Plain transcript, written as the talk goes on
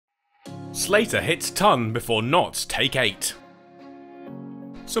Slater hits ton before Notts take 8.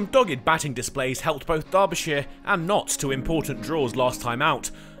 Some dogged batting displays helped both Derbyshire and Notts to important draws last time out,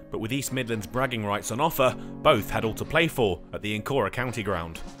 but with East Midlands bragging rights on offer, both had all to play for at the Incora County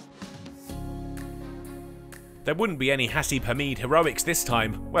Ground. There wouldn't be any Hasib Hamid heroics this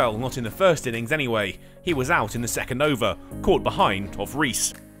time, well, not in the first innings anyway. He was out in the second over, caught behind off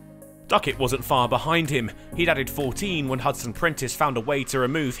Rees. Duckett wasn't far behind him, he'd added 14 when Hudson Prentice found a way to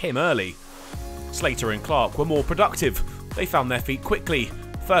remove him early. Slater and Clark were more productive, they found their feet quickly,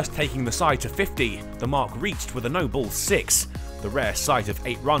 first taking the side to 50, the mark reached with a no-ball 6, the rare sight of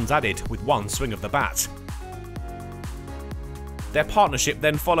 8 runs added with one swing of the bat. Their partnership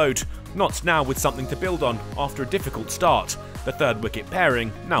then followed, Notts now with something to build on after a difficult start, the third wicket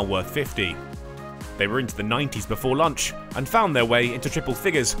pairing now worth 50. They were into the 90s before lunch and found their way into triple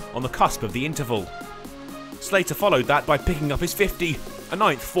figures on the cusp of the interval. Slater followed that by picking up his 50, a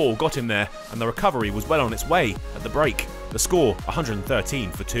ninth 4 got him there and the recovery was well on its way at the break, the score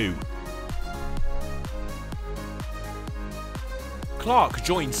 113 for 2. Clark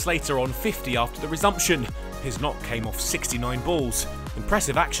joined Slater on 50 after the resumption. His knock came off 69 balls.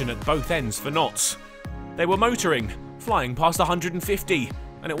 Impressive action at both ends for Notts. They were motoring, flying past 150,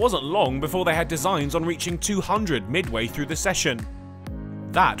 and it wasn't long before they had designs on reaching 200 midway through the session.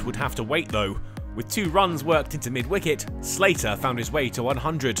 That would have to wait though. With 2 runs worked into mid-wicket, Slater found his way to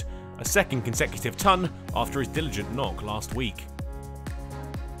 100, a second consecutive ton after his diligent knock last week.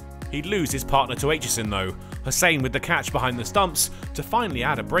 He'd lose his partner to Aitchison though, Hussain with the catch behind the stumps to finally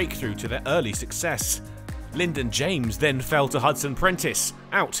add a breakthrough to their early success. Lyndon James then fell to Hudson Prentice,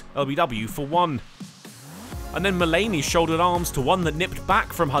 out LBW for 1. And then Mullaney shouldered arms to one that nipped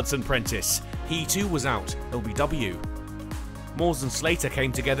back from Hudson Prentice. He too was out LBW. Moores and Slater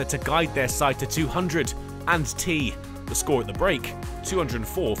came together to guide their side to 200 and T. The score at the break,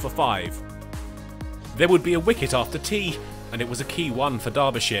 204 for 5. There would be a wicket after T, and it was a key one for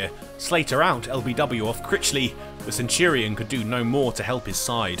Derbyshire. Slater out LBW off Critchley. The Centurion could do no more to help his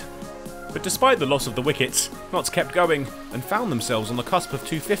side. But despite the loss of the wickets, Notts kept going and found themselves on the cusp of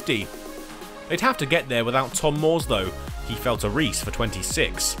 250. They'd have to get there without Tom Moores though, he fell to Rees for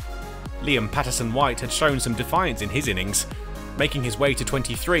 26. Liam Patterson-White had shown some defiance in his innings, making his way to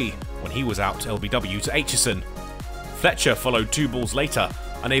 23 when he was out LBW to Aitchison. Fletcher followed 2 balls later,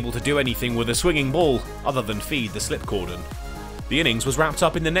 unable to do anything with a swinging ball other than feed the slip cordon. The innings was wrapped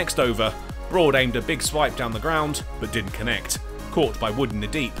up in the next over. Broad aimed a big swipe down the ground but didn't connect, caught by Wood in the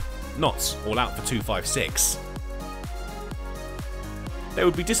deep. Notts all out for 256. They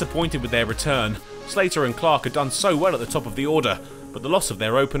would be disappointed with their return. Slater and Clark had done so well at the top of the order, but the loss of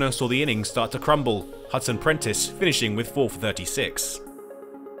their opener saw the innings start to crumble, Hudson Prentice finishing with 4 for 36.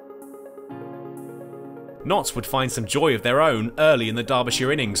 Notts would find some joy of their own early in the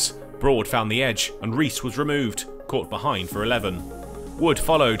Derbyshire innings. Broad found the edge and Rees was removed, caught behind for 11. Wood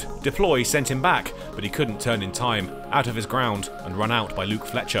followed, Deploy sent him back, but he couldn't turn in time, out of his ground and run out by Luke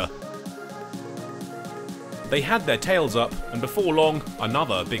Fletcher. They had their tails up, and before long,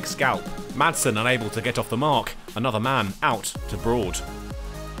 another big scalp. Madsen unable to get off the mark, another man out to Broad.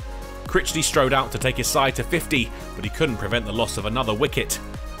 Critchley strode out to take his side to 50, but he couldn't prevent the loss of another wicket.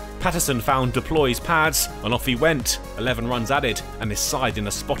 Patterson found Deploy's pads, and off he went, 11 runs added, and his side in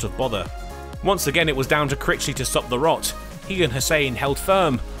a spot of bother. Once again it was down to Critchley to stop the rot. He and Hussain held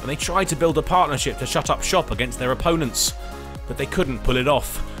firm, and they tried to build a partnership to shut up shop against their opponents. But they couldn't pull it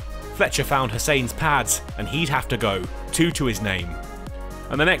off. Fletcher found Hussain's pads, and he'd have to go, 2 to his name.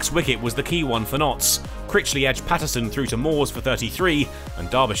 And the next wicket was the key one for Notts. Critchley edged Patterson through to Moores for 33, and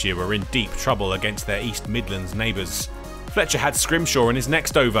Derbyshire were in deep trouble against their East Midlands neighbours. Fletcher had Scrimshaw in his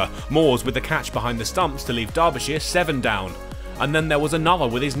next over, Moores with the catch behind the stumps to leave Derbyshire 7 down. And then there was another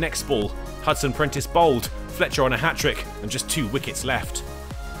with his next ball. Hudson Prentice bowled, Fletcher on a hat-trick, and just 2 wickets left.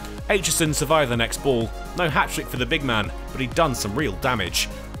 Aitchison survived the next ball, no hat-trick for the big man, but he'd done some real damage.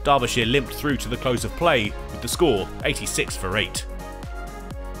 Derbyshire limped through to the close of play, with the score 86 for 8.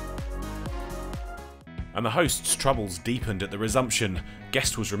 And the hosts' troubles deepened at the resumption.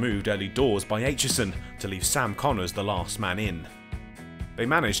 Guest was removed early doors by Aitchison to leave Sam Connors the last man in. They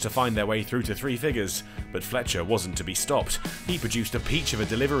managed to find their way through to 3 figures, but Fletcher wasn't to be stopped. He produced a peach of a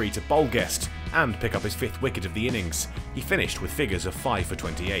delivery to bowl Guest and pick up his 5th wicket of the innings. He finished with figures of 5 for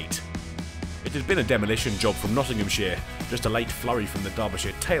 28. It had been a demolition job from Nottinghamshire. Just a late flurry from the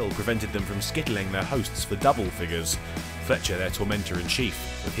Derbyshire tail prevented them from skittling their hosts for double figures. Fletcher their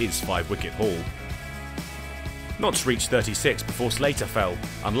tormentor-in-chief with his 5-wicket haul. Notts reached 36 before Slater fell,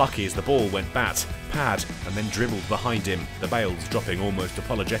 unlucky as the ball went bat, pad and then dribbled behind him, the bails dropping almost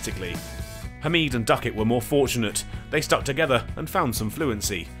apologetically. Hamid and Duckett were more fortunate. They stuck together and found some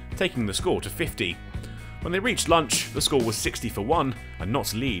fluency. taking the score to 50. When they reached lunch, the score was 60 for 1, and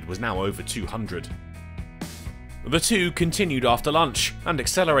Nott's lead was now over 200. The two continued after lunch and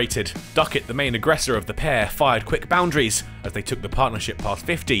accelerated. Duckett, the main aggressor of the pair, fired quick boundaries as they took the partnership past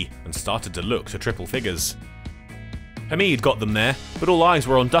 50 and started to look to triple figures. Hamid got them there, but all eyes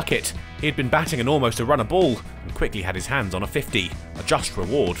were on Duckett. He had been batting an almost a runner ball and quickly had his hands on a 50, a just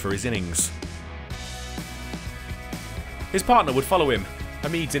reward for his innings. His partner would follow him.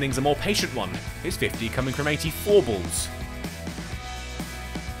 Hamid's innings a more patient one, his 50 coming from 84 balls.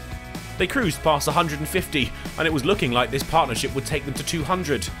 They cruised past 150, and it was looking like this partnership would take them to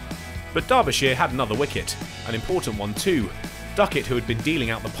 200. But Derbyshire had another wicket, an important one too. Duckett, who had been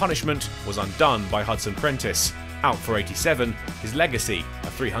dealing out the punishment, was undone by Hudson Prentice, out for 87, his legacy a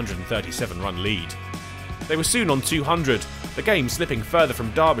 337-run lead. They were soon on 200, the game slipping further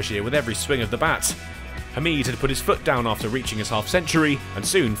from Derbyshire with every swing of the bat. Hamid had put his foot down after reaching his half-century and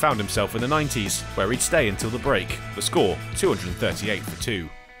soon found himself in the 90s, where he'd stay until the break, the score 238 for 2.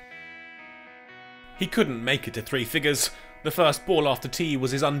 He couldn't make it to three figures. The first ball after tea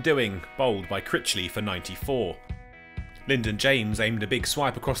was his undoing, bowled by Critchley for 94. Lyndon James aimed a big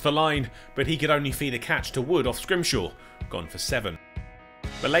swipe across the line, but he could only feed a catch to Wood off Scrimshaw, gone for 7.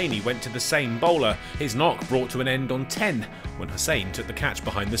 Mulaney went to the same bowler, his knock brought to an end on 10 when Hussain took the catch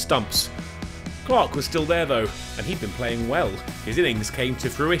behind the stumps. Clark was still there though, and he'd been playing well. His innings came to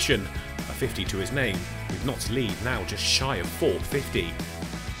fruition, a 50 to his name, with Nott's lead now just shy of 450.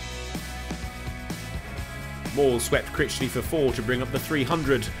 Moore swept Critchley for 4 to bring up the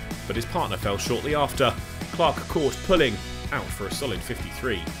 300, but his partner fell shortly after. Clark caught pulling, out for a solid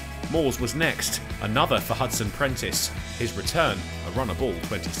 53. Moores was next, another for Hudson Prentice, his return a runner ball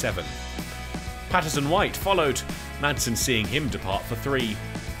 27. Patterson-White followed, Madsen seeing him depart for 3.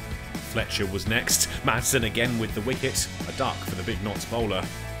 Fletcher was next, Madsen again with the wicket, a duck for the big Notts bowler.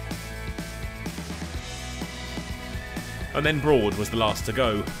 And then Broad was the last to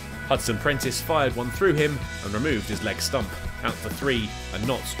go. Hudson Prentice fired one through him and removed his leg stump, out for 3, and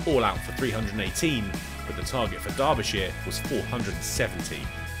Notts all out for 318, but the target for Derbyshire was 470.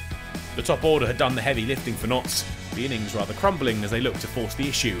 The top order had done the heavy lifting for Notts, the innings rather crumbling as they looked to force the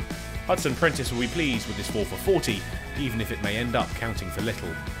issue. Hudson Prentice will be pleased with his 4 for 40, even if it may end up counting for little.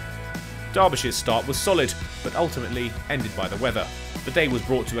 Derbyshire's start was solid, but ultimately ended by the weather. The day was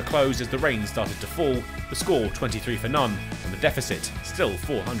brought to a close as the rain started to fall, the score 23 for none, and the deficit still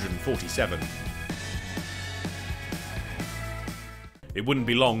 447. It wouldn't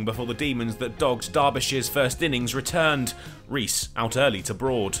be long before the demons that dogged Derbyshire's first innings returned, Rees out early to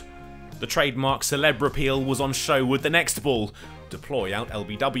Broad. The trademark celeb appeal was on show with the next ball, deploy out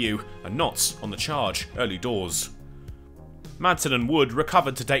LBW, and Notts on the charge early doors. Madsen and Wood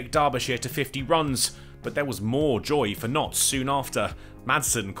recovered to take Derbyshire to 50 runs, but there was more joy for Notts soon after.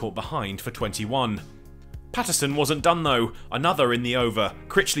 Madsen caught behind for 21. Patterson wasn't done though, another in the over,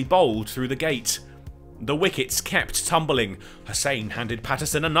 Critchley bowled through the gate. The wickets kept tumbling. Hussain handed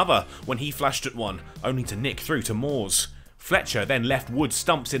Patterson another when he flashed at one, only to nick through to Moores. Fletcher then left Wood's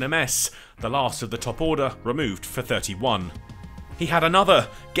stumps in a mess, the last of the top order removed for 31. He had another,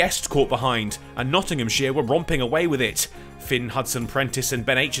 Guest caught behind, and Nottinghamshire were romping away with it. Finn, Hudson Prentice and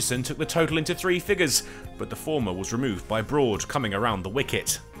Ben Aitchison took the total into 3 figures, but the former was removed by Broad coming around the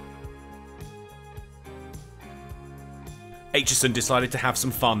wicket. Aitchison decided to have some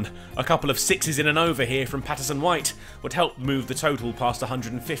fun. A couple of sixes in an over here from Patterson-White would help move the total past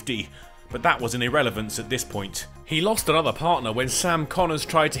 150, but that was an irrelevance at this point. He lost another partner when Sam Connors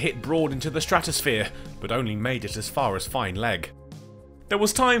tried to hit Broad into the stratosphere, but only made it as far as fine leg. There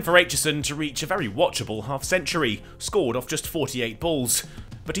was time for Aitchison to reach a very watchable half-century, scored off just 48 balls,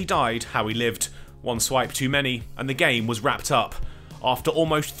 but he died how he lived, one swipe too many, and the game was wrapped up. After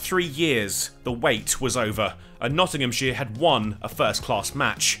almost 3 years, the wait was over, and Nottinghamshire had won a first-class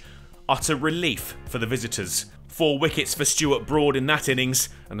match. Utter relief for the visitors. 4 wickets for Stuart Broad in that innings,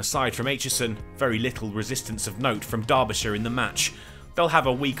 and aside from Aitchison, very little resistance of note from Derbyshire in the match. They'll have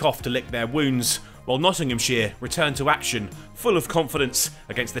a week off to lick their wounds, while Nottinghamshire return to action, full of confidence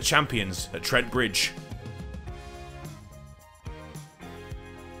against the champions at Trent Bridge.